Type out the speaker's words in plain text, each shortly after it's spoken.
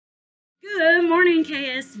morning,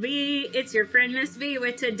 KSB. It's your friend Miss B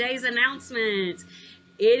with today's announcements.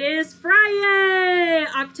 It is Friday,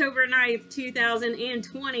 October 9th,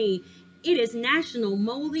 2020. It is National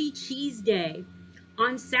Moldy Cheese Day.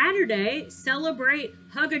 On Saturday, celebrate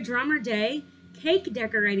Hug a Drummer Day, Cake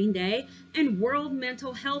Decorating Day, and World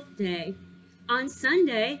Mental Health Day. On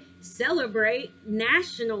Sunday, celebrate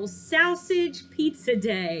National Sausage Pizza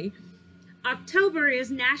Day. October is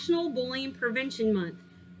National Bullying Prevention Month.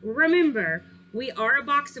 Remember, we are a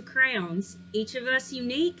box of crayons, each of us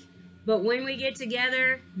unique, but when we get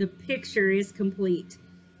together, the picture is complete.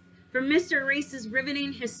 From Mr. Reese's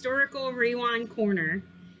riveting historical rewind corner,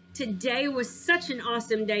 today was such an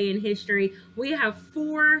awesome day in history. We have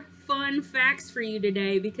 4 fun facts for you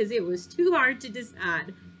today because it was too hard to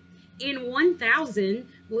decide. In 1000,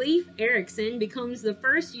 Leif Erikson becomes the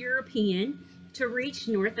first European to reach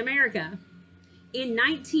North America. In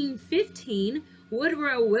 1915,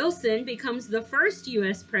 Woodrow Wilson becomes the first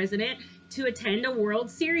U.S. president to attend a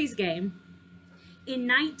World Series game. In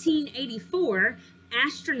 1984,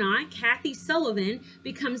 astronaut Kathy Sullivan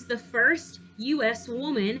becomes the first U.S.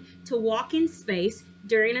 woman to walk in space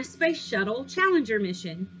during a Space Shuttle Challenger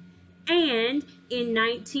mission. And in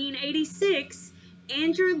 1986,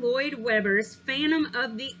 Andrew Lloyd Webber's Phantom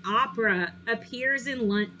of the Opera premieres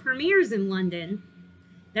in London.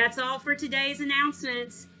 That's all for today's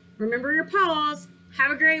announcements. Remember your paws.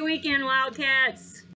 Have a great weekend, Wildcats.